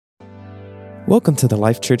Welcome to the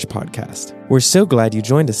Life Church Podcast. We're so glad you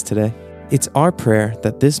joined us today. It's our prayer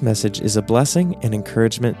that this message is a blessing and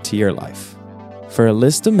encouragement to your life. For a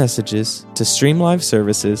list of messages, to stream live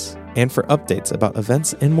services, and for updates about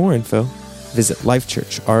events and more info, visit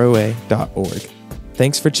lifechurchroa.org.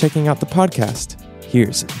 Thanks for checking out the podcast.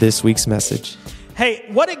 Here's this week's message. Hey,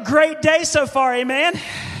 what a great day so far, amen?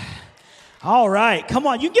 All right, come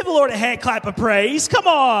on. You give the Lord a hand clap of praise. Come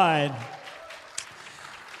on.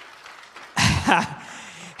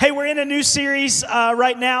 Hey, we're in a new series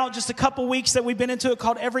right now, just a couple weeks that we've been into it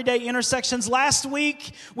called Everyday Intersections. Last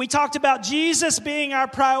week, we talked about Jesus being our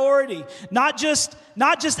priority. Not just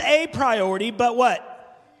a priority, but what?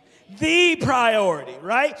 The priority,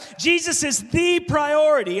 right? Jesus is the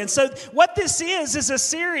priority. And so what this is a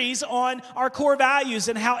series on our core values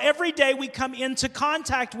and how every day we come into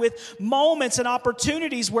contact with moments and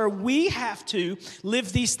opportunities where we have to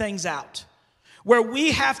live these things out. Where we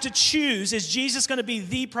have to choose, is Jesus going to be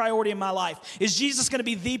the priority in my life? Is Jesus going to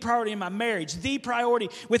be the priority in my marriage? The priority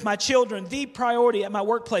with my children? The priority at my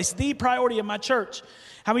workplace? The priority in my church?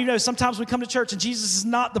 How many of you know sometimes we come to church and Jesus is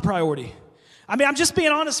not the priority? I mean, I'm just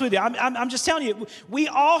being honest with you. I'm just telling you, we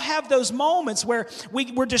all have those moments where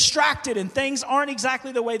we're distracted and things aren't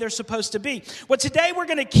exactly the way they're supposed to be. Well, today we're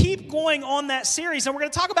going to keep going on that series, and we're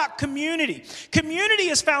going to talk about community. Community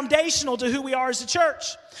is foundational to who we are as a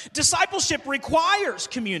church. Discipleship requires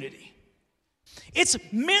community. It's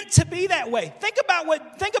meant to be that way. Think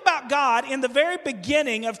about God in the very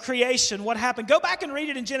beginning of creation, what happened. Go back and read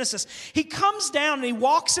it in Genesis. He comes down and he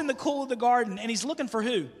walks in the cool of the garden, and he's looking for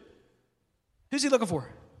who? Who's he looking for?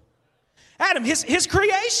 Adam, his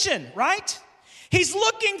creation, right? He's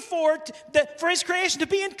looking for his creation to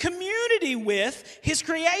be in community with his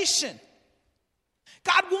creation.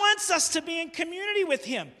 God wants us to be in community with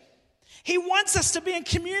him. He wants us to be in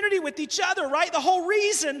community with each other, right? The whole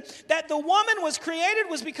reason that the woman was created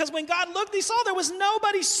was because when God looked, he saw there was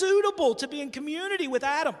nobody suitable to be in community with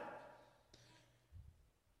Adam.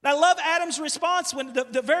 And I love Adam's response when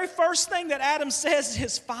the very first thing that Adam says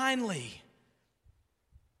is, finally,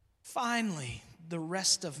 the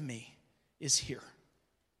rest of me is here.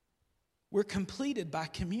 We're completed by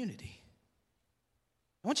community.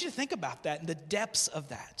 I want you to think about that and the depths of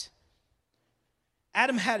that.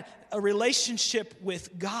 Adam had a relationship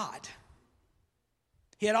with God.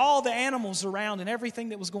 He had all the animals around and everything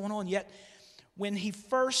that was going on, yet when the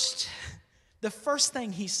first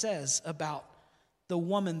thing he says about the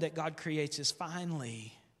woman that God creates is,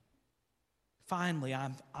 finally,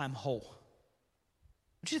 I'm whole.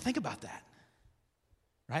 I want you to think about that,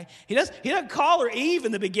 right? He doesn't call her Eve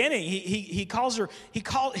in the beginning. He calls her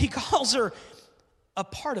a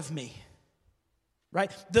part of me,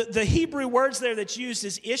 right? The Hebrew words there that's used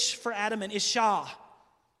is ish for Adam and isha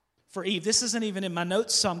for Eve. This isn't even in my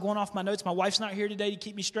notes, so I'm going off my notes. My wife's not here today to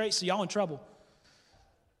keep me straight, so y'all in trouble.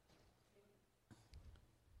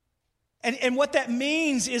 And what that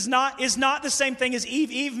means is not the same thing as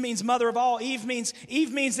Eve. Eve means mother of all. Eve means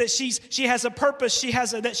that she has a purpose.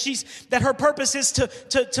 That her purpose is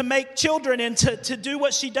to make children and to do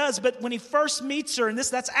what she does. But when he first meets her, and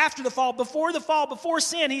that's after the fall, before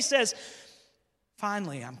sin, he says,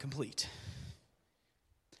 finally, I'm complete.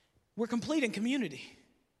 We're complete in community.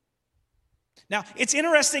 Now, it's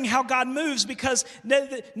interesting how God moves because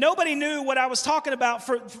nobody knew what I was talking about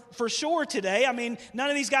for sure today. I mean, none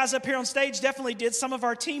of these guys up here on stage definitely did. Some of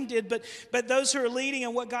our team did, but those who are leading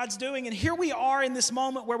and what God's doing. And here we are in this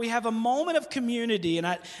moment where we have a moment of community. And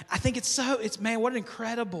I think man, what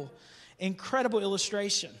an incredible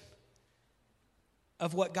illustration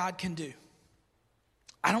of what God can do.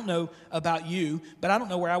 I don't know about you, but I don't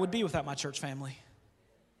know where I would be without my church family.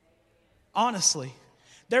 Honestly.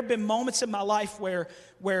 There have been moments in my life where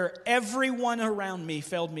everyone around me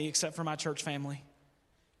failed me except for my church family.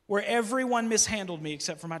 Where everyone mishandled me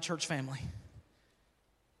except for my church family.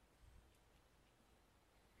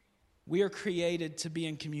 We are created to be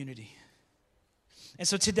in community. And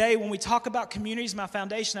so today when we talk about communities, my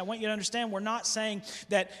foundation, I want you to understand we're not saying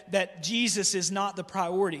that Jesus is not the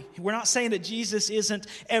priority. We're not saying that Jesus isn't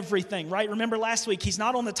everything, right? Remember last week, he's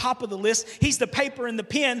not on the top of the list. He's the paper and the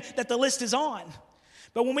pen that the list is on.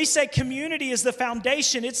 But when we say community is the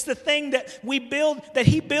foundation, it's the thing that we build, that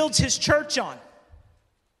he builds his church on.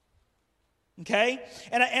 Okay?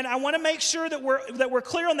 And I want to make sure that we're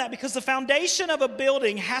clear on that because the foundation of a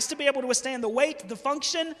building has to be able to withstand the weight, the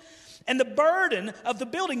function, and the burden of the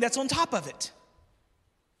building that's on top of it.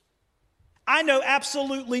 I know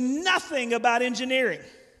absolutely nothing about engineering,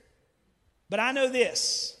 but I know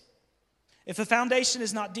this. If the foundation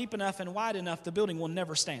is not deep enough and wide enough, the building will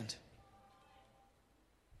never stand.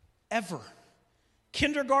 Ever.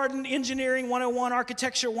 Kindergarten, engineering 101,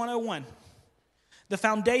 architecture 101. The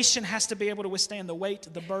foundation has to be able to withstand the weight,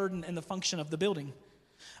 the burden, and the function of the building.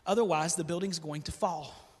 Otherwise, the building's going to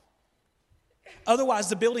fall. Otherwise,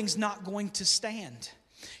 the building's not going to stand.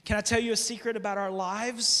 Can I tell you a secret about our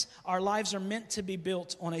lives? Our lives are meant to be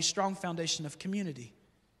built on a strong foundation of community.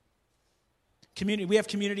 Community. We have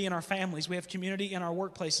community in our families. We have community in our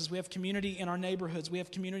workplaces. We have community in our neighborhoods. We have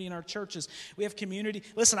community in our churches. We have community.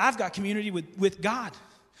 Listen, I've got community with God,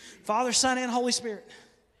 Father, Son, and Holy Spirit.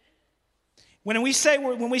 When we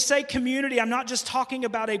say community, I'm not just talking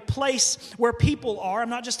about a place where people are. I'm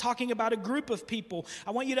not just talking about a group of people.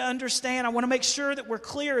 I want you to understand, I want to make sure that we're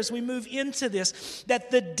clear as we move into this, that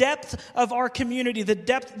the depth of our community, the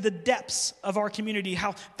depths of our community,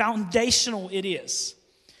 how foundational it is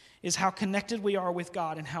how connected we are with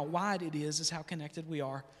God, and how wide it is how connected we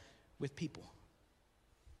are with people.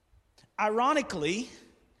 Ironically,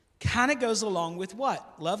 kind of goes along with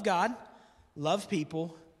what? Love God, love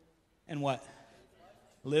people, and what?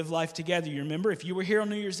 Live life together. You remember, if you were here on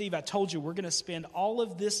New Year's Eve, I told you we're going to spend all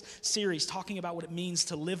of this series talking about what it means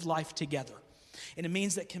to live life together. And it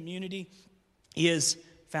means that community is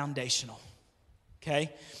foundational.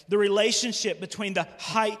 Okay? The relationship between the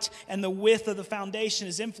height and the width of the foundation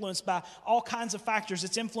is influenced by all kinds of factors.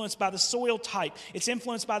 It's influenced by the soil type. It's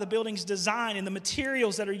influenced by the building's design and the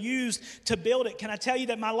materials that are used to build it. Can I tell you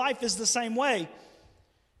that my life is the same way?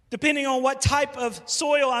 Depending on what type of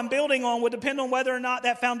soil I'm building on would depend on whether or not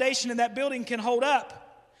that foundation and that building can hold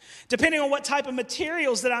up. Depending on what type of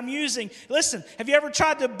materials that I'm using. Listen, have you ever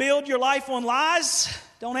tried to build your life on lies?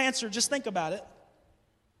 Don't answer, just think about it.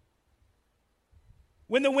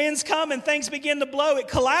 When the winds come and things begin to blow, it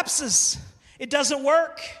collapses. It doesn't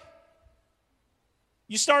work.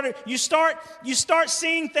 You start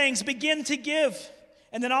seeing things begin to give,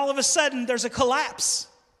 and then all of a sudden there's a collapse.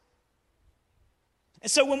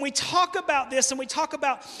 And so when we talk about this and we talk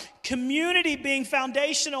about community being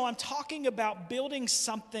foundational, I'm talking about building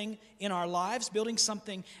something in our lives, building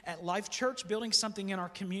something at Life Church, building something in our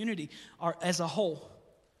community as a whole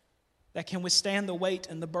that can withstand the weight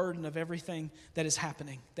and the burden of everything that is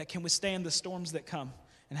happening, that can withstand the storms that come.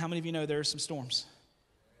 And how many of you know there are some storms?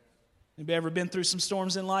 Anybody ever been through some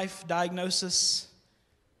storms in life? Diagnosis,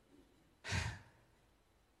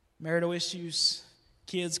 marital issues,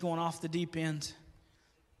 kids going off the deep end,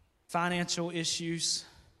 financial issues,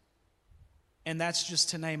 and that's just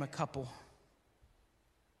to name a couple.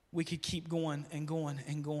 We could keep going and going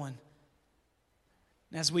and going.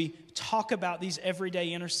 And as we talk about these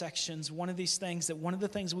everyday intersections, one of the things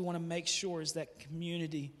we want to make sure is that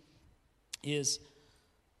community is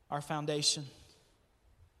our foundation.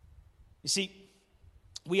 You see,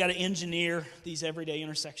 we got to engineer these everyday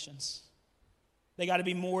intersections. They got to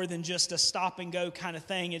be more than just a stop and go kind of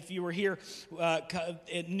thing. If you were here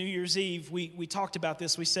at New Year's Eve, we talked about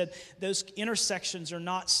this. We said those intersections are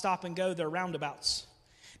not stop and go, they're roundabouts.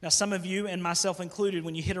 Now, some of you, and myself included,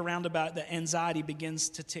 when you hit a roundabout, the anxiety begins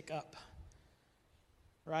to tick up.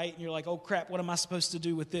 Right? And you're like, oh crap, what am I supposed to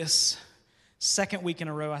do with this? Second week in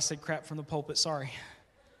a row, I said crap from the pulpit, sorry.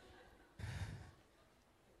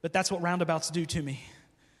 But that's what roundabouts do to me.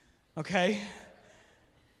 Okay?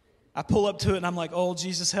 I pull up to it and I'm like, oh,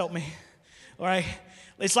 Jesus, help me. All right?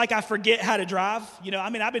 It's like I forget how to drive.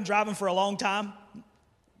 I've been driving for a long time.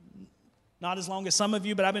 Not as long as some of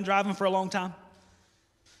you, but I've been driving for a long time.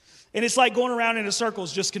 And it's like going around in a circle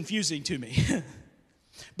is just confusing to me.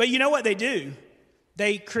 But you know what they do?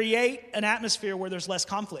 They create an atmosphere where there's less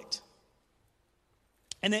conflict.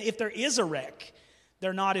 And then if there is a wreck,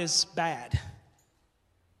 they're not as bad.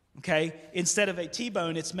 Okay? Instead of a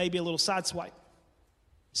T-bone, it's maybe a little side swipe.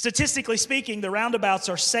 Statistically speaking, the roundabouts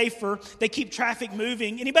are safer. They keep traffic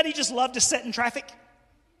moving. Anybody just love to sit in traffic?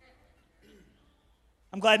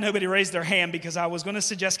 I'm glad nobody raised their hand because I was going to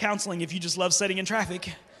suggest counseling if you just love sitting in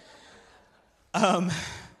traffic.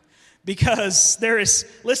 Because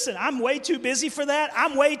listen, I'm way too busy for that.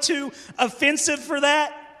 I'm way too offensive for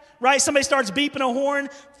that, right? Somebody starts beeping a horn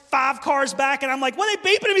 5 cars back, and I'm like, what are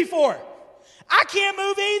they beeping at me for? I can't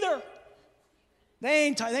move either. They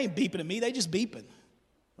ain't beeping at me. They just beeping,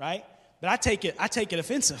 right? But I take it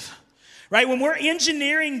offensive. Right? When we're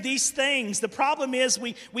engineering these things, the problem is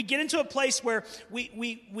we get into a place where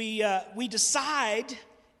we decide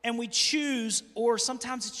and we choose, or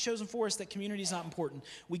sometimes it's chosen for us, that community is not important.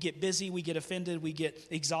 We get busy, we get offended, we get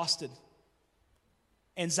exhausted.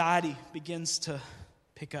 Anxiety begins to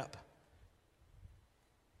pick up.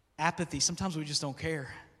 Apathy, sometimes we just don't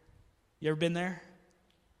care. You ever been there?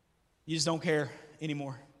 You just don't care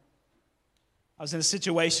anymore. I was in a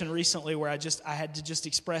situation recently where I had to just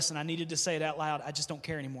express, and I needed to say it out loud, I just don't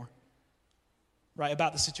care anymore. right,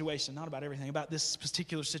 about the situation, not about everything, about this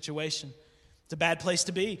particular situation. It's a bad place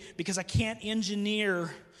to be because I can't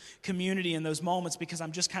engineer community in those moments because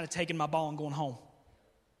I'm just kind of taking my ball and going home.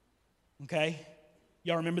 Okay?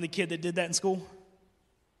 Y'all remember the kid that did that in school?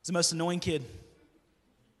 It's the most annoying kid.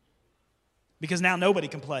 Because now nobody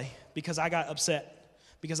can play because I got upset,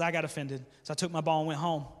 because I got offended. So I took my ball and went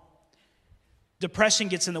home. Depression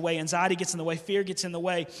gets in the way, anxiety gets in the way, fear gets in the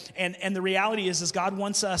way. And the reality is God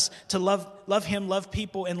wants us to love Him, love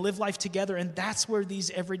people, and live life together. And that's where these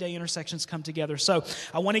everyday intersections come together. So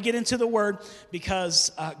I want to get into the Word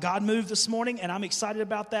because God moved this morning, and I'm excited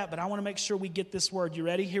about that. But I want to make sure we get this Word. You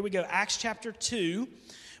ready? Here we go. Acts chapter 2.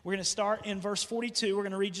 We're going to start in verse 42. We're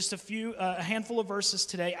going to read just a handful of verses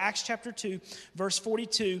today. Acts chapter 2, verse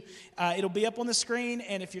 42. It'll be up on the screen,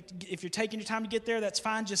 and if you're taking your time to get there, that's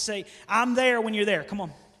fine. Just say, "I'm there" when you're there. Come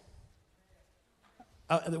on.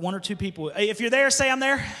 One or two people. If you're there, say, "I'm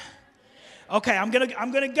there." Okay, I'm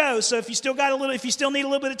gonna go. So if you still need a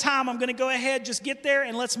little bit of time, I'm gonna go ahead. Just get there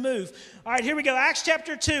and let's move. All right, here we go. Acts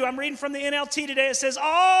chapter 2. I'm reading from the NLT today. It says,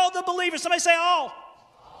 "All the believers." Somebody say, "All."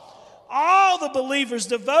 All the believers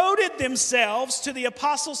devoted themselves to the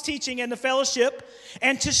apostles' teaching and the fellowship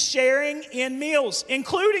and to sharing in meals,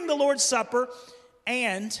 including the Lord's Supper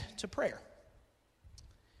and to prayer.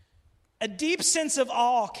 A deep sense of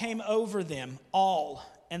awe came over them all,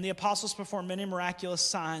 and the apostles performed many miraculous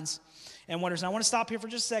signs and wonders. And I want to stop here for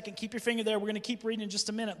just a second. Keep your finger there. We're going to keep reading in just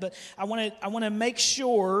a minute, but I want to make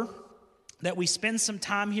sure that we spend some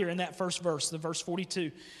time here in that first verse, the verse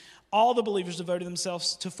 42. All the believers devoted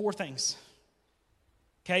themselves to four things.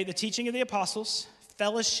 Okay, the teaching of the apostles,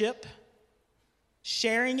 fellowship,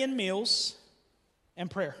 sharing in meals, and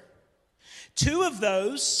prayer. Two of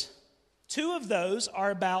those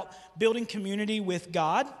are about building community with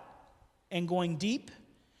God and going deep,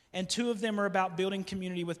 and two of them are about building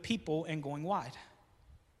community with people and going wide.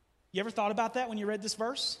 You ever thought about that when you read this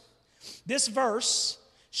verse? This verse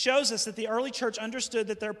shows us that the early church understood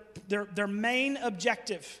that their main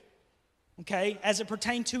objective, okay, as it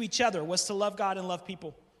pertained to each other, was to love God and love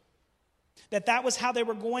people. That was how they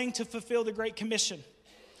were going to fulfill the Great Commission.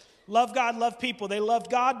 Love God, love people. They loved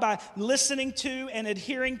God by listening to and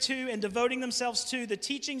adhering to and devoting themselves to the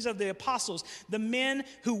teachings of the apostles, the men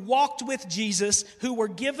who walked with Jesus, who were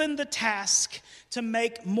given the task to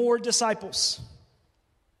make more disciples.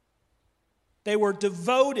 They were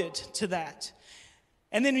devoted to that.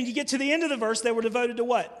 And then when you get to the end of the verse, they were devoted to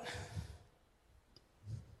what?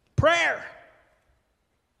 Prayer.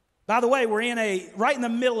 By the way, we're right in the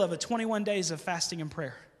middle of 21 days of fasting and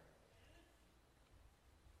prayer.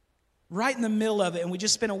 Right in the middle of it, and we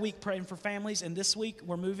just spent a week praying for families, and this week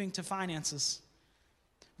we're moving to finances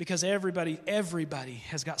because everybody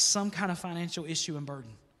has got some kind of financial issue and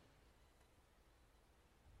burden.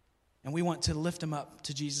 And we want to lift them up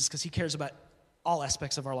to Jesus because He cares about all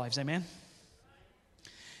aspects of our lives. Amen?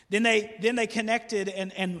 Then they connected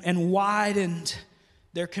and widened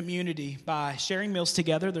their community by sharing meals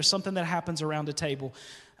together. There's something that happens around a table.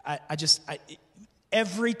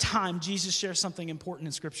 Every time Jesus shares something important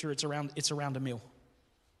in Scripture, it's around a meal.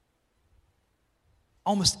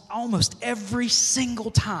 Almost every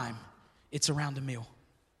single time, it's around a meal.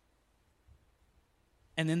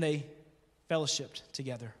 And then they fellowshipped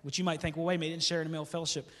together, which you might think, well, wait a minute, they didn't share in a meal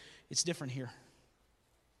fellowship. It's different here.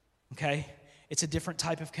 Okay? It's a different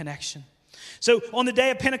type of connection. So on the day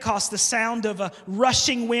of Pentecost, the sound of a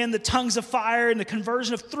rushing wind, the tongues of fire, and the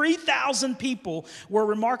conversion of 3,000 people were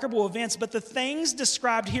remarkable events. But the things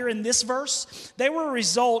described here in this verse, they were a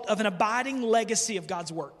result of an abiding legacy of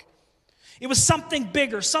God's work. It was something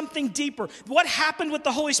bigger, something deeper. What happened with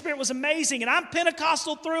the Holy Spirit was amazing. And I'm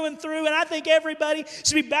Pentecostal through and through, and I think everybody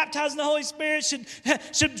should be baptized in the Holy Spirit,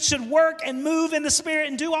 should work and move in the Spirit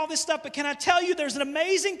and do all this stuff. But can I tell you, there's an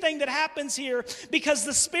amazing thing that happens here because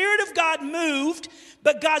the Spirit of God moved,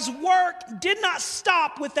 but God's work did not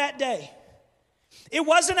stop with that day. It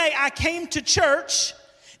wasn't I came to church,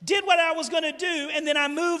 did what I was going to do, and then I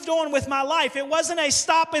moved on with my life. It wasn't a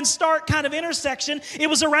stop and start kind of intersection. It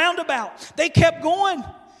was a roundabout. They kept going.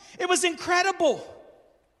 It was incredible.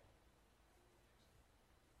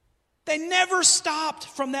 They never stopped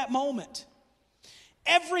from that moment.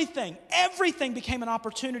 Everything became an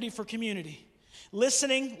opportunity for community.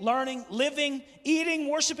 Listening, learning, living, eating,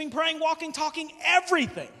 worshiping, praying, walking, talking,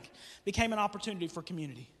 everything became an opportunity for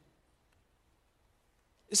community.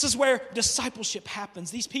 This is where discipleship happens.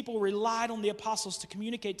 These people relied on the apostles to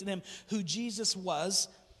communicate to them who Jesus was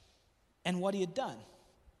and what He had done.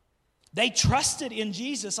 They trusted in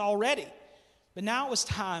Jesus already, but now it was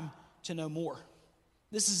time to know more.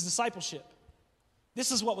 This is discipleship.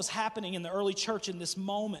 This is what was happening in the early church in this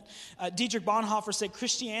moment. Dietrich Bonhoeffer said,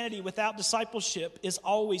 Christianity without discipleship is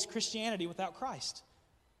always Christianity without Christ.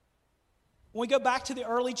 When we go back to the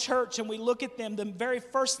early church and we look at them, the very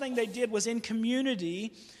first thing they did was in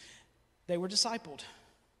community, they were discipled.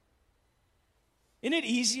 Isn't it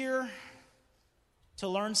easier to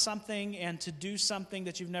learn something and to do something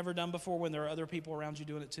that you've never done before when there are other people around you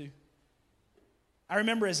doing it too? I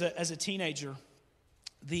remember as a teenager,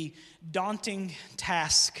 the daunting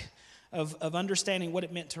task of understanding what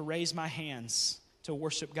it meant to raise my hands to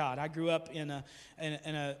worship God. I grew up in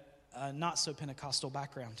a not so Pentecostal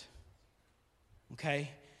background,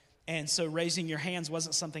 okay? And so raising your hands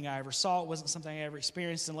wasn't something I ever saw. It wasn't something I ever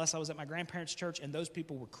experienced unless I was at my grandparents' church, and those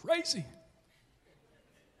people were crazy.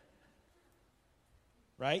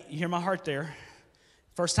 Right? You hear my heart there.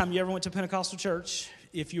 First time you ever went to Pentecostal church,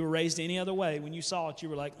 if you were raised any other way, when you saw it, you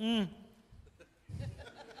were like, I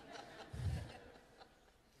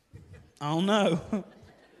don't know.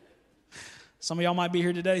 Some of y'all might be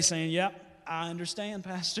here today saying, yep, I understand,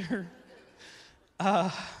 Pastor.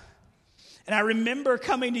 And I remember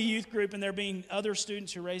coming to youth group and there being other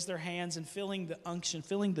students who raised their hands and feeling the unction,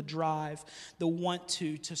 feeling the drive, the want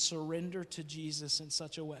to surrender to Jesus in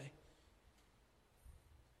such a way.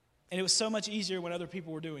 And it was so much easier when other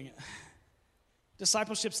people were doing it.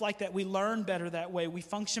 Discipleship's like that. We learn better that way. We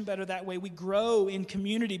function better that way. We grow in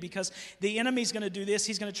community because the enemy's going to do this.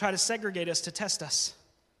 He's going to try to segregate us to test us.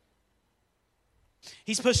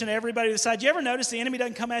 He's pushing everybody to the side. You ever notice the enemy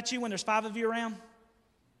doesn't come at you when there's 5 of you around?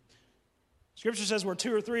 Scripture says where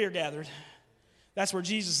 2 or 3 are gathered, that's where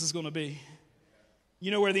Jesus is going to be.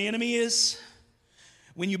 You know where the enemy is?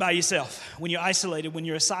 When you're by yourself, when you're isolated, when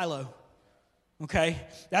you're a silo. Okay?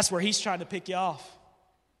 That's where he's trying to pick you off.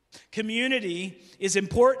 Community is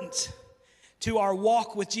important to our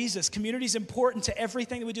walk with Jesus. Community is important to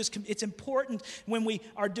everything that we do. It's important when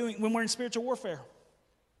we're in spiritual warfare.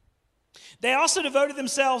 They also devoted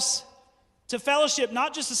themselves to fellowship,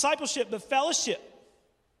 not just discipleship, but fellowship.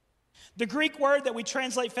 The Greek word that we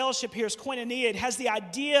translate fellowship here is koinonia. It has the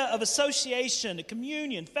idea of association,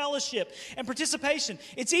 communion, fellowship, and participation.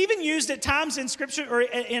 It's even used at times in Scripture or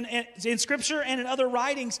in Scripture and in other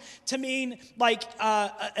writings to mean like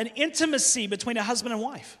an intimacy between a husband and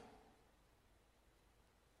wife.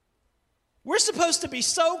 We're supposed to be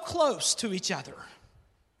so close to each other.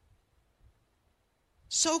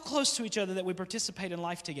 So close to each other that we participate in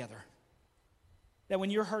life together. That when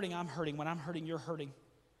you're hurting, I'm hurting. When I'm hurting, you're hurting.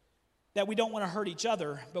 That we don't want to hurt each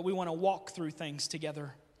other, but we want to walk through things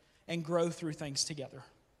together and grow through things together.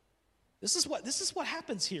 This is what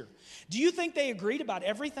happens here. Do you think they agreed about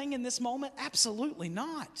everything in this moment? Absolutely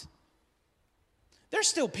not. They're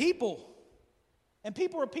still people. And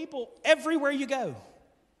people are people everywhere you go.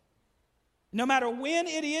 No matter when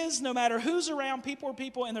it is, no matter who's around, people are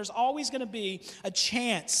people, and there's always going to be a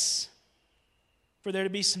chance for there to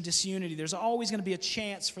be some disunity. There's always going to be a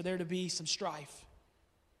chance for there to be some strife.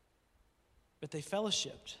 But they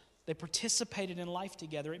fellowshipped. They participated in life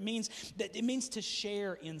together. It means to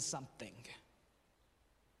share in something.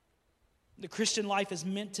 The Christian life is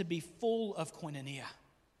meant to be full of koinonia.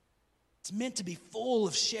 It's meant to be full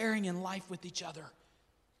of sharing in life with each other.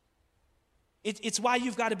 It's why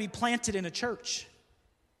you've got to be planted in a church.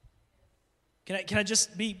 Can I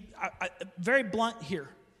just be very blunt here?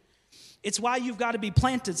 It's why you've got to be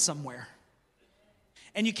planted somewhere.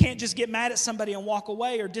 And you can't just get mad at somebody and walk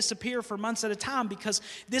away or disappear for months at a time, because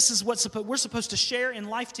this is what we're supposed to share in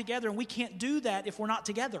life together, and we can't do that if we're not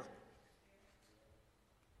together.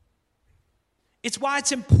 It's why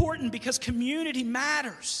it's important, because community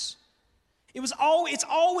matters. It's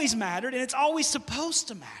always mattered, and it's always supposed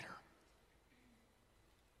to matter.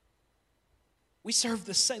 We serve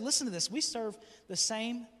the same, listen to this, we serve the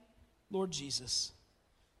same Lord Jesus.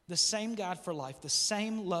 The same God for life, the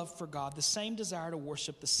same love for God, the same desire to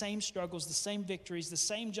worship, the same struggles, the same victories, the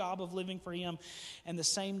same job of living for Him, and the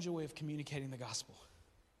same joy of communicating the gospel.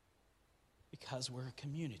 Because we're a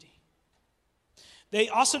community. They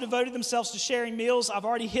also devoted themselves to sharing meals. I've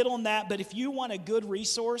already hit on that, but if you want a good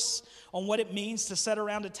resource on what it means to sit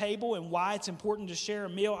around a table and why it's important to share a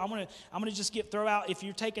meal, I'm gonna just throw out, if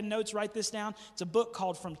you're taking notes, write this down. It's a book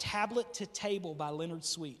called From Tablet to Table by Leonard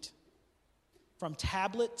Sweet. From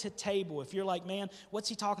tablet to table. If you're like, man, what's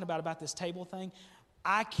he talking about this table thing?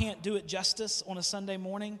 I can't do it justice on a Sunday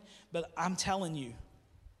morning, but I'm telling you,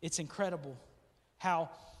 it's incredible how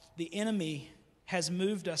the enemy has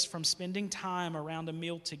moved us from spending time around a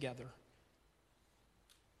meal together.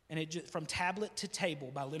 And From Tablet to Table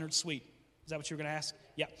by Leonard Sweet. Is that what you were going to ask?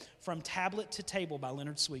 Yeah. From Tablet to Table by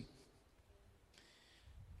Leonard Sweet.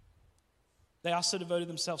 They also devoted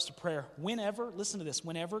themselves to prayer. Listen to this,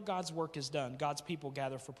 whenever God's work is done, God's people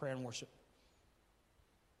gather for prayer and worship.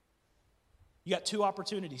 You got two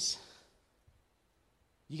opportunities.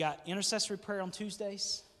 You got intercessory prayer on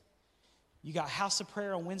Tuesdays. You got house of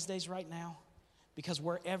prayer on Wednesdays right now. Because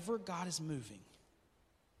wherever God is moving,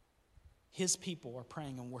 His people are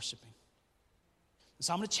praying and worshiping.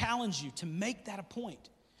 So I'm going to challenge you to make that a point.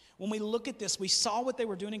 When we look at this, we saw what they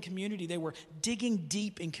were doing in community. They were digging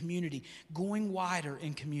deep in community, going wider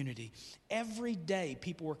in community. Every day,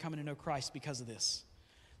 people were coming to know Christ because of this.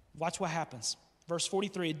 Watch what happens. Verse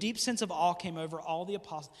 43, a deep sense of awe came over all the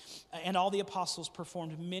apostles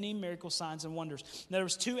performed many miracle signs and wonders. Now, there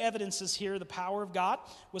was two evidences here. The power of God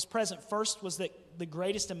was present. First was that the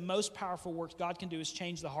greatest and most powerful work God can do is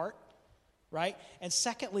change the heart. Right? And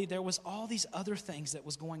secondly, there was all these other things that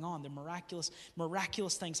was going on, the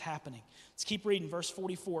miraculous things happening. Let's keep reading, verse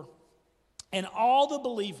 44. And all the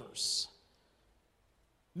believers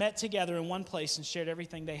met together in one place and shared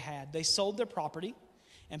everything they had. They sold their property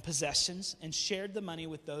and possessions and shared the money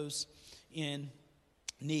with those in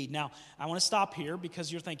need. Now, I want to stop here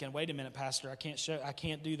because you're thinking, wait a minute, Pastor, I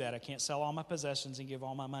can't do that. I can't sell all my possessions and give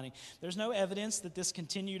all my money. There's no evidence that this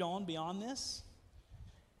continued on beyond this.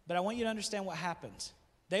 But I want you to understand what happened.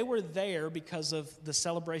 They were there because of the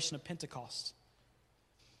celebration of Pentecost.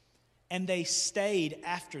 And they stayed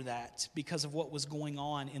after that because of what was going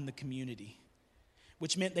on in the community.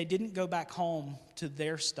 Which meant they didn't go back home to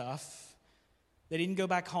their stuff. They didn't go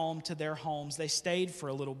back home to their homes. They stayed for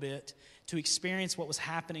a little bit to experience what was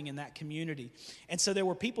happening in that community. And so there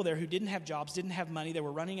were people there who didn't have jobs, didn't have money. They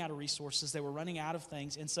were running out of resources. They were running out of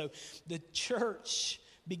things. And so the church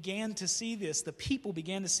began to see this. The people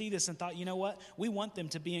began to see this and thought, you know what? We want them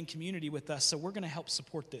to be in community with us, so we're going to help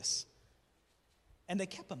support this. And they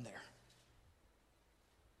kept them there.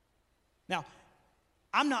 Now,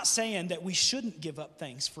 I'm not saying that we shouldn't give up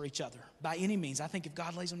things for each other by any means. I think if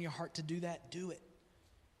God lays on your heart to do that, do it.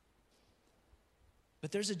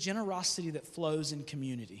 But there's a generosity that flows in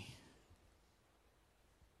community.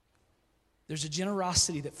 There's a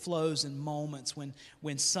generosity that flows in moments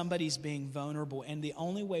when somebody's being vulnerable. And the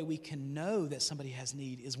only way we can know that somebody has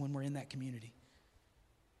need is when we're in that community.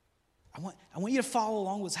 I want you to follow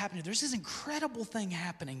along what's happening. There's this incredible thing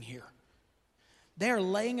happening here. They are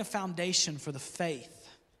laying a foundation for the faith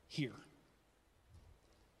here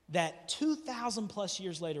that 2,000 plus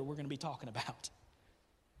years later we're going to be talking about.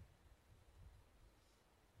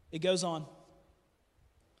 It goes on.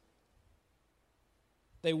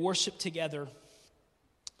 They worshiped together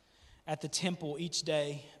at the temple each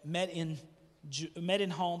day, met in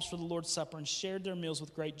homes for the Lord's Supper, and shared their meals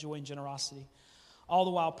with great joy and generosity, all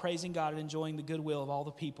the while praising God and enjoying the goodwill of all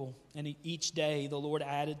the people. And each day the Lord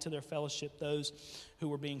added to their fellowship those who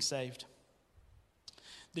were being saved.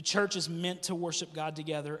 The church is meant to worship God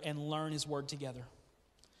together and learn His word together.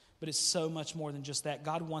 But it's so much more than just that.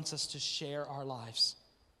 God wants us to share our lives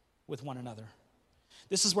with one another.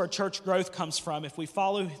 This is where church growth comes from. If we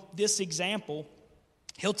follow this example,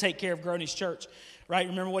 He'll take care of growing His church. Right?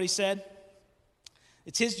 Remember what He said?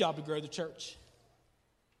 It's His job to grow the church.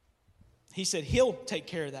 He said He'll take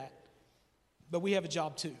care of that. But we have a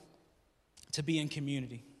job too, to be in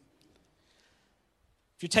community.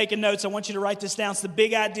 If you're taking notes, I want you to write this down. It's the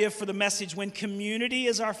big idea for the message. When community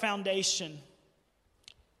is our foundation,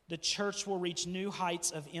 the church will reach new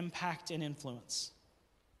heights of impact and influence.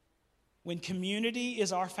 When community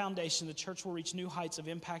is our foundation, the church will reach new heights of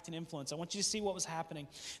impact and influence. I want you to see what was happening.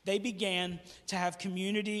 They began to have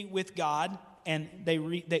community with God, and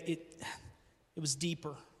it was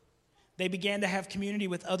deeper. They began to have community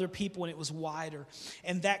with other people, and it was wider.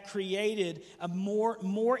 And that created a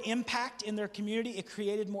more impact in their community. It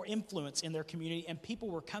created more influence in their community, and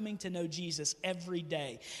people were coming to know Jesus every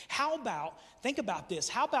day. Think about this,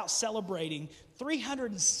 how about celebrating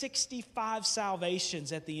 365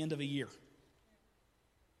 salvations at the end of a year?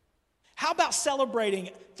 How about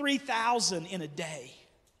celebrating 3,000 in a day?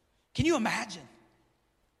 Can you imagine?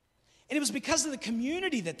 And it was because of the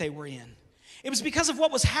community that they were in. It was because of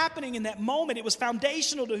what was happening in that moment. It was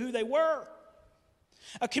foundational to who they were.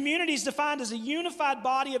 A community is defined as a unified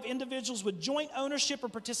body of individuals with joint ownership or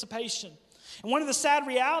participation. And one of the sad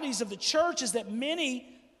realities of the church is that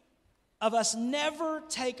many of us never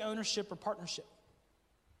take ownership or partnership.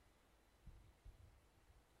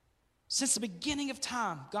 Since the beginning of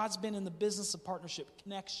time, God's been in the business of partnership,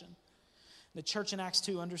 connection. The church in Acts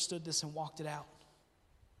 2 understood this and walked it out.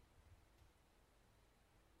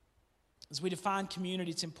 As we define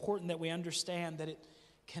community, it's important that we understand that it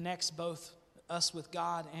connects both us with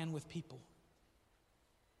God and with people.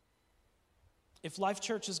 If Life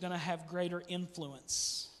Church is going to have greater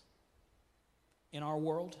influence, in our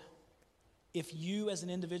world, if you as an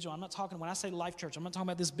individual, when I say Life Church, I'm not talking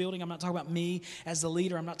about this building, I'm not talking about me as the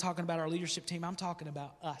leader, I'm not talking about our leadership team, I'm talking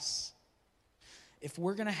about us. If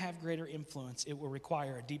we're going to have greater influence, it will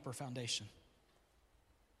require a deeper foundation.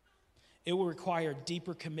 It will require a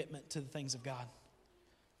deeper commitment to the things of God.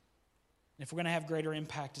 And if we're going to have greater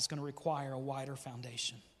impact, it's going to require a wider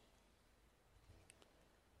foundation.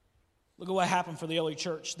 Look at what happened for the early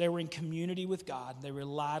church. They were in community with God. They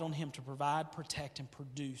relied on Him to provide, protect, and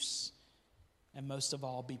produce, and most of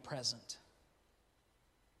all, be present.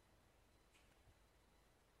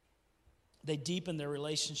 They deepened their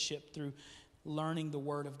relationship through learning the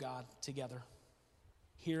Word of God together,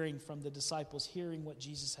 hearing from the disciples, hearing what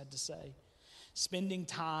Jesus had to say, spending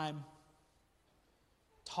time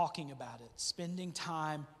talking about it, spending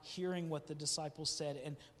time hearing what the disciples said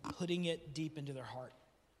and putting it deep into their heart,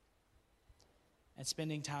 and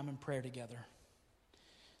spending time in prayer together.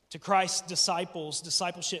 To Christ's disciples,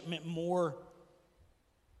 discipleship meant more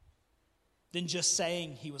than just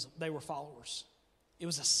saying they were followers. It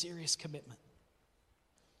was a serious commitment.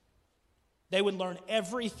 They would learn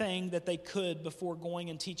everything that they could before going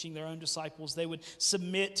and teaching their own disciples. They would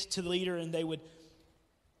submit to the leader, and they would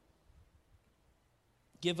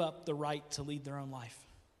give up the right to lead their own life.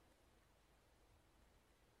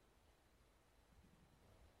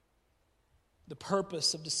 The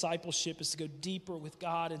purpose of discipleship is to go deeper with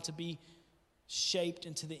God and to be shaped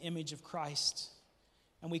into the image of Christ.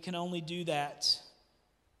 And we can only do that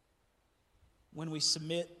when we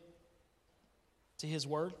submit to His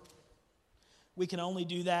Word. We can only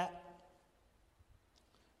do that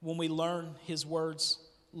when we learn His words,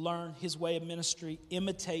 learn His way of ministry,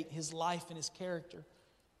 imitate His life and His character,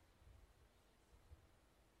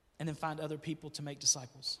 and then find other people to make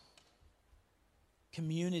disciples.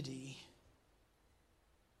 Community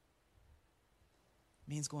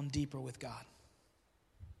means going deeper with God,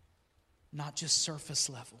 not just surface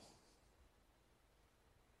level,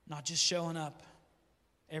 not just showing up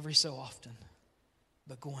every so often,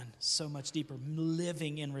 but going so much deeper,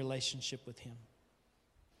 living in relationship with Him.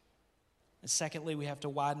 And secondly, we have to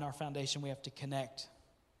widen our foundation. We have to connect.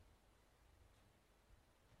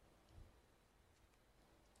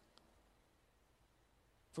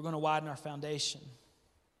 If we're going to widen our foundation,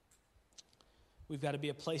 we've got to be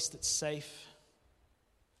a place that's safe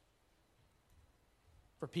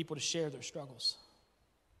for people to share their struggles.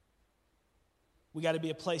 We got to be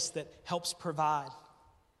a place that helps provide.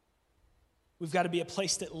 We've got to be a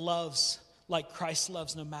place that loves like Christ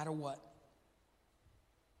loves no matter what.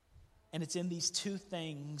 And it's in these two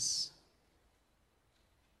things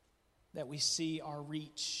that we see our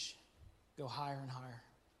reach go higher and higher.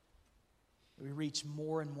 We reach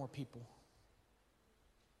more and more people.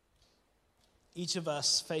 Each of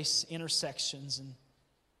us face intersections, and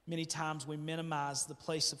many times we minimize the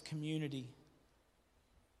place of community.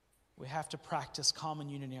 We have to practice common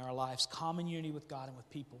unity in our lives, common unity with God and with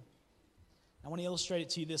people. I want to illustrate it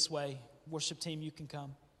to you this way. Worship team, you can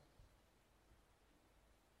come.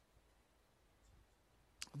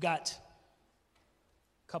 I've got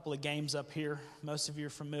a couple of games up here. Most of you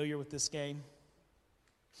are familiar with this game.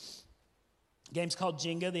 The game's called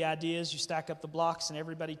Jenga. The idea is you stack up the blocks and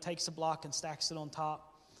everybody takes a block and stacks it on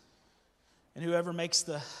top. And whoever makes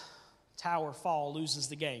the tower fall loses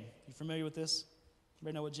the game. You familiar with this?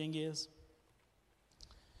 Everybody know what Jenga is?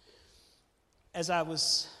 As I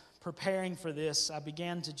was preparing for this, I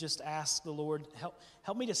began to just ask the Lord,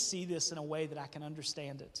 help me to see this in a way that I can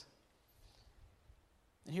understand it.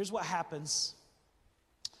 And here's what happens.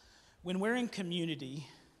 When we're in community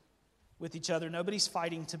with each other, nobody's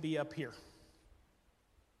fighting to be up here.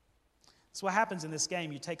 That's what happens in this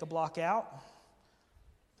game. You take a block out.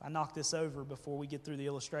 If I knock this over before we get through the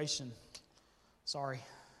illustration, sorry.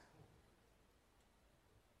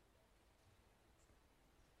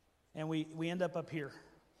 And we end up here,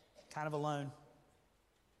 kind of alone.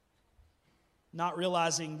 Not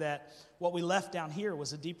realizing that what we left down here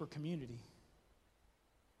was a deeper community.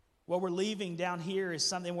 What we're leaving down here is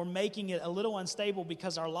something, we're making it a little unstable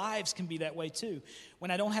because our lives can be that way too.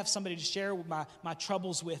 When I don't have somebody to share my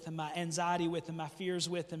troubles with and my anxiety with and my fears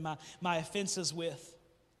with and my offenses with,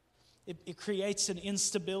 it creates an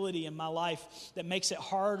instability in my life that makes it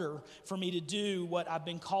harder for me to do what I've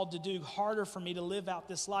been called to do, harder for me to live out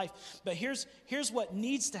this life. But here's what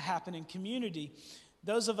needs to happen in community.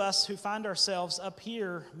 Those of us who find ourselves up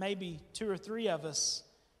here, maybe 2 or 3 of us,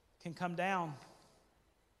 can come down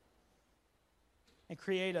and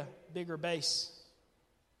create a bigger base.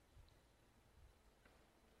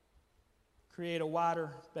 Create a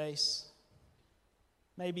wider base.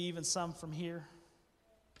 Maybe even some from here.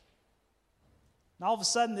 And all of a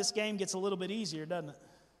sudden, this game gets a little bit easier, doesn't it?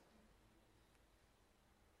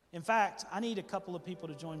 In fact, I need a couple of people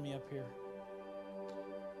to join me up here.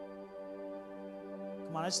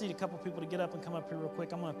 Come on, I just need a couple of people to get up and come up here real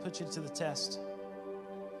quick. I'm going to put you to the test.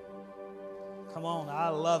 Come on, I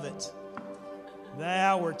love it.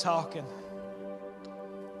 Now we're talking.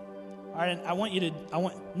 All right,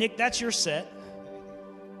 Nick, that's your set.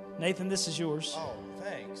 Nathan, this is yours. Oh,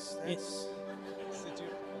 thanks. All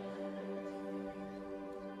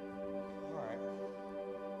right.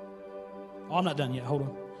 Oh, I'm not done yet. Hold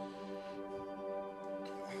on.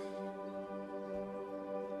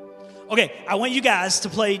 Okay, I want you guys to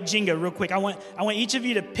play Jenga real quick. I want each of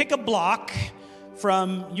you to pick a block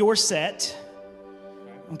from your set.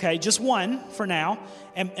 Okay, just one for now,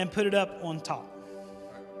 and put it up on top.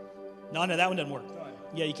 No, that one doesn't work.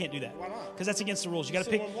 Yeah, you can't do that. Why not? Because that's against the rules. You got to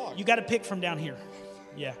It's pick. still one block. You got to pick from down here.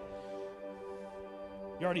 Yeah.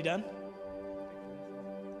 You already done?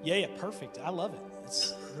 Yeah, perfect. I love it.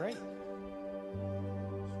 It's great.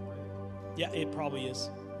 Yeah, it probably is.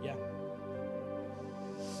 Yeah.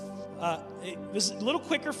 It was a little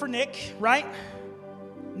quicker for Nick, right?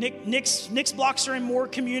 Nick's blocks are in more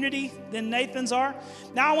community than Nathan's are.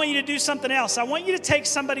 Now I want you to do something else. I want you to take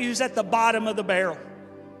somebody who's at the bottom of the barrel.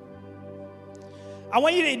 I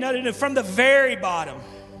want you to know from the very bottom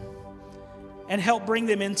and help bring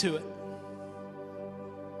them into it.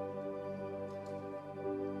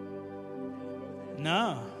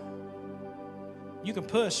 No. You can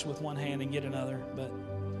push with one hand and get another, but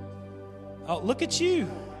oh, look at you.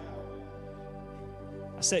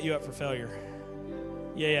 I set you up for failure.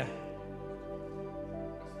 Yeah.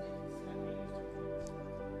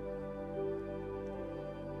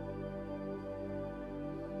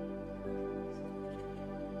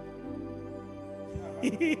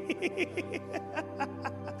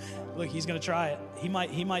 Look, he's going to try it. He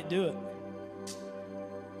might do it.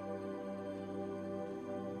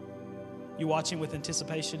 You watching with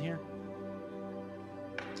anticipation here?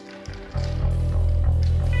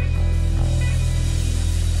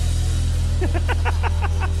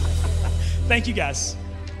 Thank you, guys.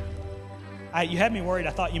 You had me worried. I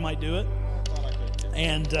thought you might do it.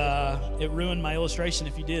 And it ruined my illustration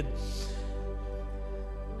if you did.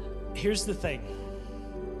 Here's the thing.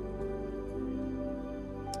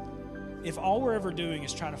 If all we're ever doing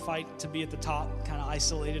is trying to fight to be at the top, kind of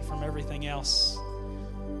isolated from everything else,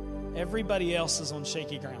 everybody else is on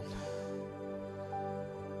shaky ground.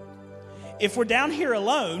 If we're down here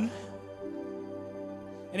alone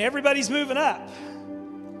and everybody's moving up,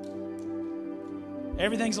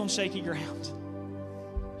 everything's on shaky ground.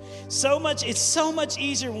 It's so much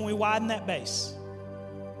easier when we widen that base.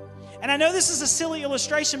 And I know this is a silly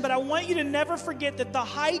illustration, but I want you to never forget that the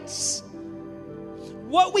heights,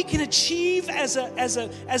 what we can achieve as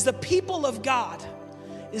the people of God,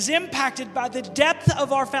 is impacted by the depth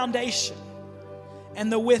of our foundation and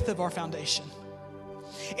the width of our foundation.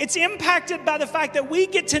 It's impacted by the fact that we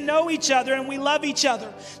get to know each other and we love each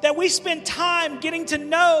other, that we spend time getting to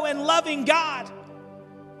know and loving God.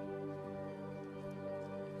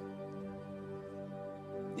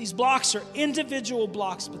 These blocks are individual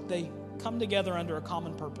blocks, but they come together under a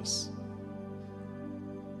common purpose.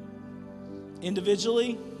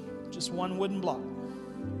 Individually, just one wooden block.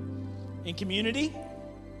 In community,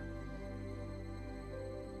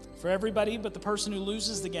 for everybody but the person who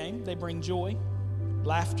loses the game, they bring joy,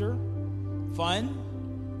 laughter, fun,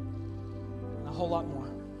 and a whole lot more.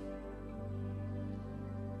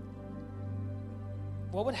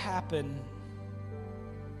 What would happen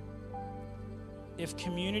if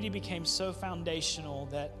community became so foundational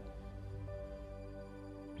that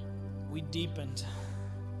we deepened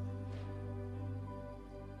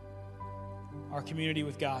our community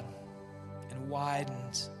with God and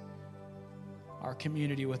widened our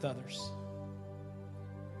community with others?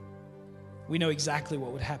 We know exactly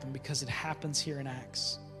what would happen because it happens here in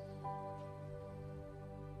Acts.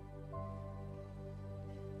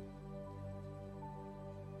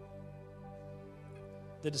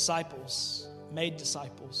 The disciples made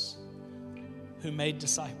disciples who made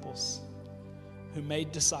disciples who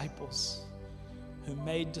made disciples who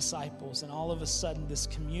made disciples, and all of a sudden this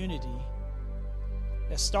community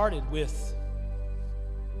that started with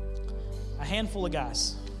a handful of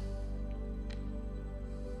guys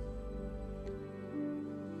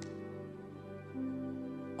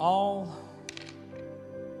all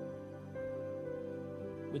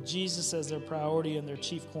with Jesus as their priority and their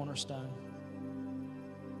chief cornerstone,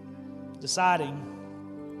 deciding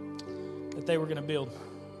that they were going to build,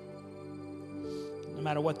 no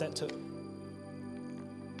matter what that took.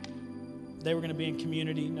 They were going to be in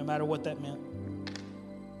community, no matter what that meant.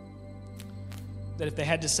 that if they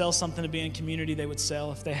had to sell something to be in community, they would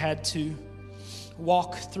sell. If they had to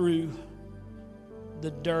walk through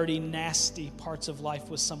the dirty, nasty parts of life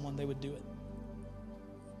with someone, they would do it.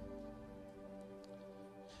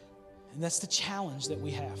 And that's the challenge that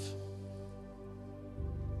we have.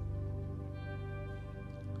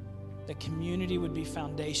 That community would be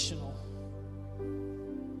foundational.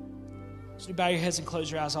 So you bow your heads and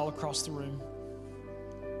close your eyes all across the room.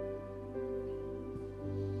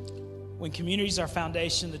 When community is our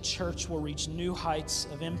foundation, the church will reach new heights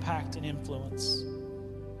of impact and influence.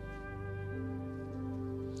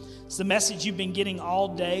 It's the message you've been getting all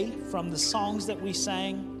day from the songs that we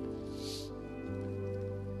sang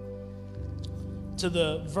to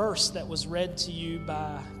the verse that was read to you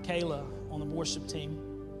by Kayla on the worship team,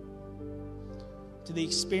 to the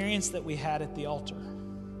experience that we had at the altar,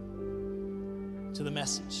 to the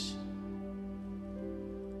message.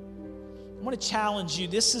 I want to challenge you.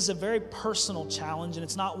 This is a very personal challenge, and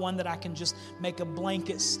it's not one that I can just make a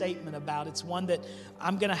blanket statement about. It's one that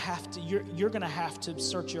I'm going to have to, you're going to have to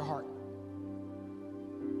search your heart.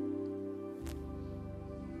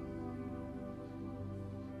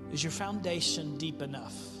 Is your foundation deep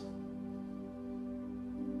enough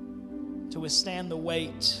to withstand the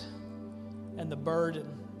weight and the burden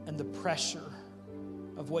and the pressure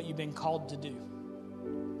of what you've been called to do?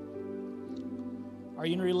 Are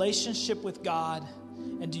you in a relationship with God,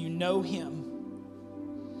 and do you know Him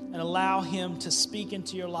and allow Him to speak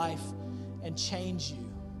into your life and change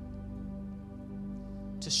you,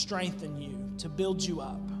 to strengthen you, to build you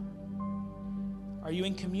up? Are you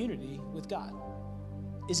in community with God?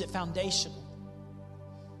 Is it foundational?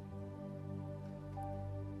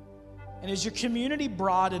 And is your community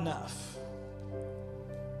broad enough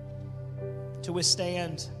to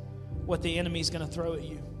withstand what the enemy is going to throw at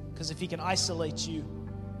you? Because if he can isolate you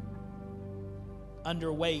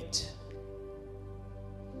under weight,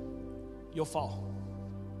 you'll fall.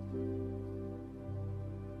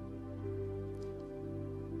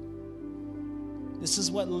 This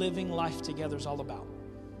is what living life together is all about.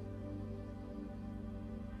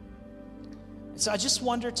 And so I just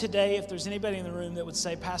wonder today if there's anybody in the room that would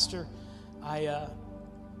say, Pastor, I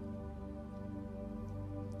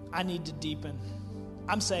need to deepen.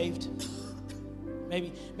 I'm saved.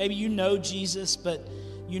 Maybe you know Jesus, but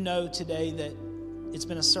you know today that it's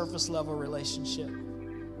been a surface level relationship.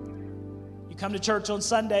 You come to church on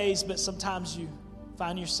Sundays, but sometimes you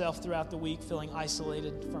find yourself throughout the week feeling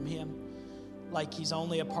isolated from Him, like He's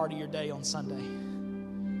only a part of your day on Sunday.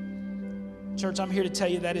 Church, I'm here to tell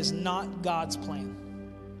you that is not God's plan,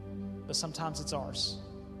 but sometimes it's ours.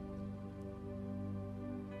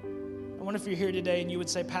 I wonder if you're here today and you would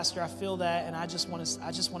say, Pastor, I feel that, and I just want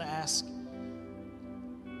to ask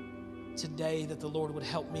today that the Lord would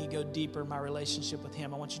help me go deeper in my relationship with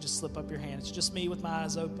Him. I want you to slip up your hand. It's just me with my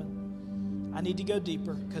eyes open. I need to go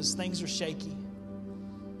deeper because things are shaky.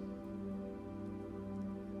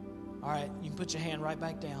 All right, you can put your hand right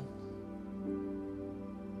back down.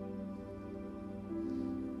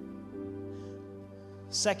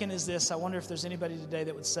 Second is this. I wonder if there's anybody today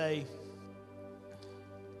that would say,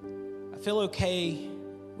 I feel okay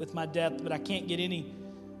with my depth, but I can't get any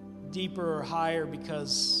deeper or higher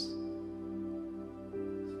because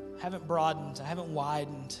I haven't broadened, I haven't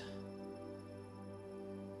widened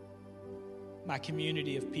my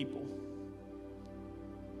community of people.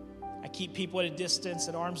 I keep people at a distance,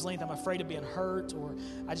 at arm's length. I'm afraid of being hurt, or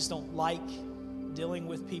I just don't like dealing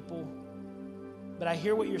with people. But I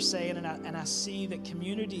hear what you're saying, and I see that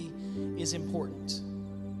community is important.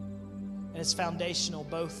 And it's foundational,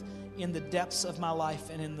 both in the depths of my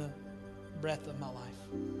life and in the breadth of my life.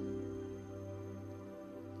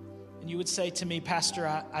 And you would say to me, Pastor,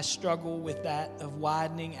 I struggle with that, of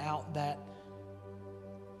widening out that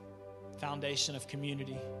foundation of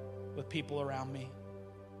community with people around me.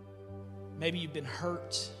 Maybe you've been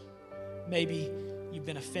hurt. Maybe you've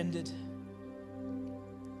been offended.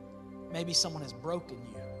 Maybe someone has broken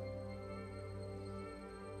you.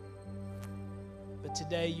 But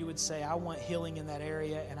today you would say, I want healing in that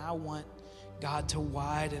area, and I want God to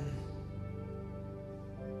widen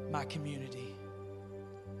my community.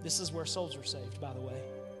 This is where souls are saved, by the way.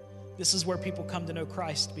 This is where people come to know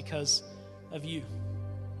Christ because of you.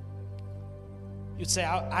 You'd say,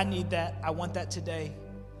 I need that. I want that today.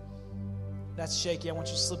 That's shaky. I want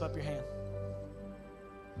you to slip up your hand.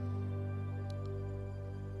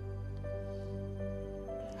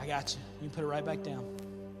 I got you. You can put it right back down.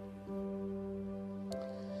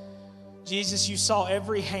 Jesus, you saw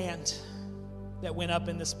every hand that went up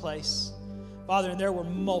in this place. Father, and there were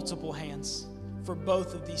multiple hands for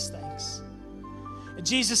both of these things.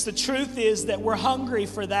 Jesus, the truth is that we're hungry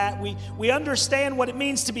for that. We understand what it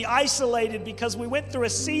means to be isolated because we went through a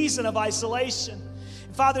season of isolation.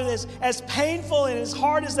 Father, as painful and as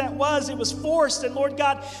hard as that was, it was forced. And Lord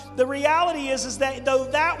God, the reality is that though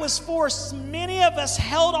that was forced, many of us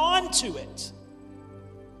held on to it.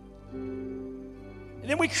 And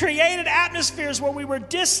then we created atmospheres where we were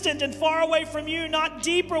distant and far away from you, not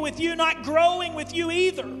deeper with you, not growing with you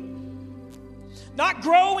either. Not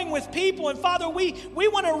growing with people. And Father, we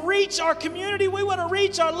want to reach our community. We want to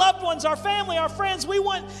reach our loved ones, our family, our friends. We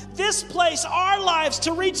want this place, our lives,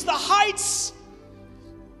 to reach the heights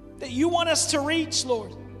that you want us to reach,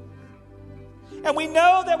 Lord. And we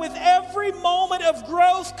know that with every moment of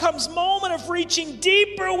growth comes moment of reaching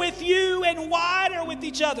deeper with you and wider with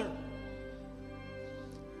each other.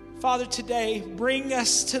 Father, today, bring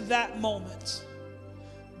us to that moment.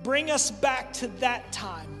 Bring us back to that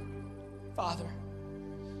time, Father.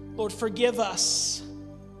 Lord, forgive us.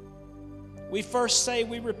 We first say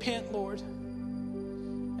we repent, Lord.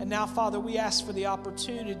 And now, Father, we ask for the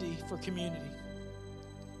opportunity for community.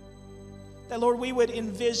 That, Lord, we would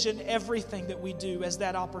envision everything that we do as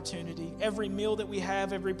that opportunity. Every meal that we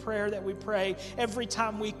have, every prayer that we pray, every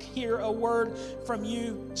time we hear a word from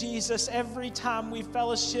you, Jesus, every time we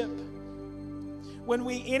fellowship. When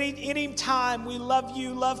any time we love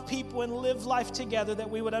you, love people, and live life together, that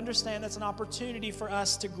we would understand that's an opportunity for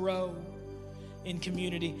us to grow in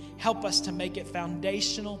community. Help us to make it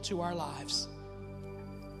foundational to our lives.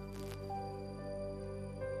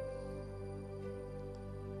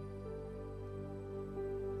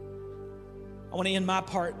 I want to end my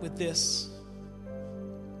part with this.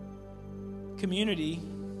 Community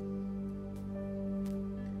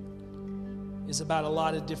is about a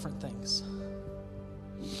lot of different things.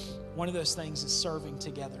 One of those things is serving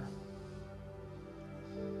together.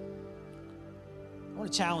 I want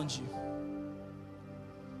to challenge you.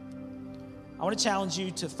 I want to challenge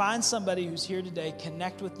you to find somebody who's here today,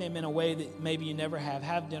 connect with them in a way that maybe you never have.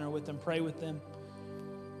 Have dinner with them, pray with them,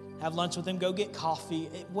 have lunch with them, go get coffee,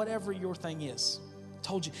 whatever your thing is. I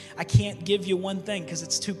told you, I can't give you one thing because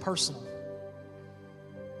it's too personal.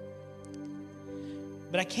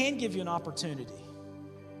 But I can give you an opportunity.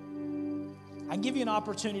 I can give you an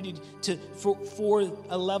opportunity for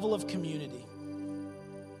a level of community.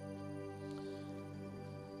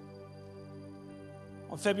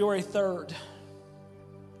 On February 3rd,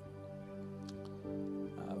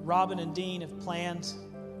 Robin and Dean have planned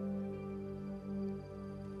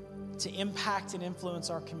to impact and influence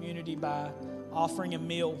our community by offering a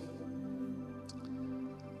meal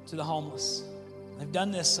to the homeless. They've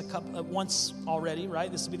done this once already, right?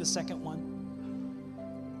 This will be the second one.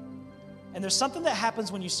 And there's something that happens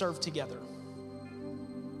when you serve together.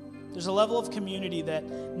 There's a level of community that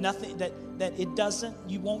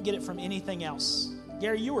you won't get it from anything else.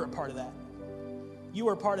 Gary, you were a part of that. You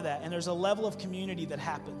were a part of that. And there's a level of community that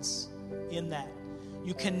happens in that.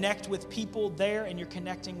 You connect with people there and you're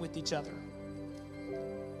connecting with each other.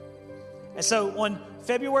 And so on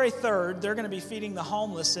February 3rd, they're going to be feeding the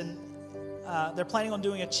homeless, and they're planning on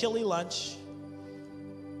doing a chili lunch.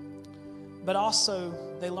 But also,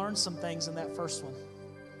 they learned some things in that first one.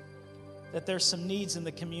 That there's some needs in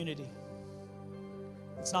the community.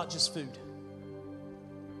 It's not just food.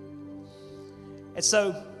 And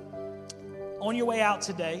so, on your way out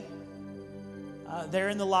today, there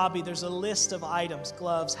in the lobby, there's a list of items,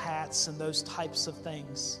 gloves, hats, and those types of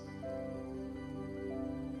things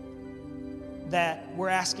that we're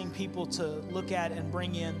asking people to look at and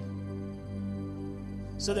bring in,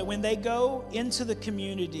 so that when they go into the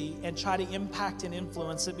community and try to impact and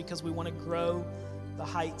influence it, because we want to grow the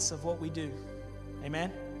heights of what we do.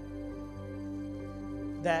 Amen?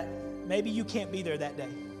 That maybe you can't be there that day,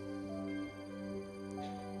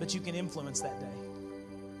 but you can influence that day.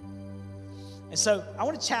 And so I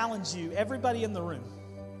want to challenge you, everybody in the room,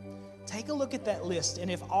 take a look at that list,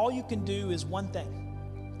 and if all you can do is one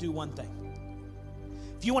thing, do one thing.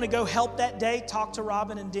 If you want to go help that day, talk to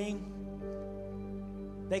Robin and Dean.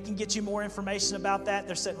 They can get you more information about that.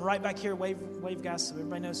 They're sitting right back here. Wave guys, so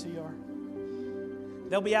everybody knows who you are.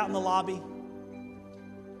 They'll be out in the lobby.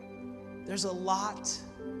 There's a lot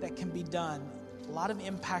that can be done, a lot of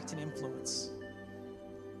impact and influence.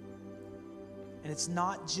 And it's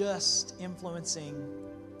not just influencing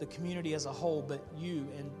the community as a whole, but you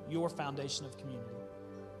and your foundation of community.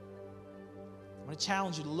 I want to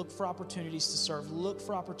challenge you to look for opportunities to serve, look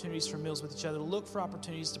for opportunities for meals with each other, look for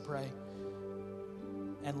opportunities to pray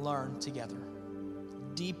and learn together.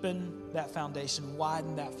 Deepen that foundation,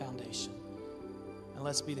 widen that foundation, and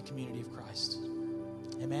let's be the community of Christ.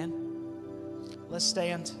 Amen? Let's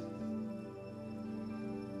stand.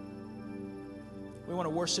 We want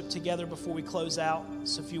to worship together before we close out.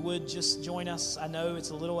 So if you would just join us. I know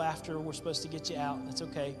it's a little after we're supposed to get you out. That's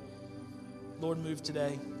okay. Lord, move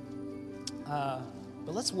today. But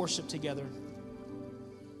let's worship together.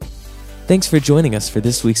 Thanks for joining us for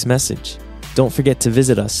this week's message. Don't forget to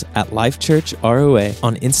visit us at Life Church ROA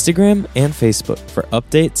on Instagram and Facebook for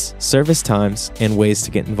updates, service times, and ways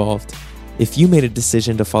to get involved. If you made a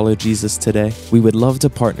decision to follow Jesus today, we would love to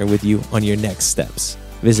partner with you on your next steps.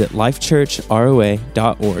 Visit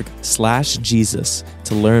lifechurchroa.org/Jesus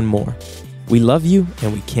to learn more. We love you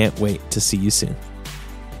and we can't wait to see you soon.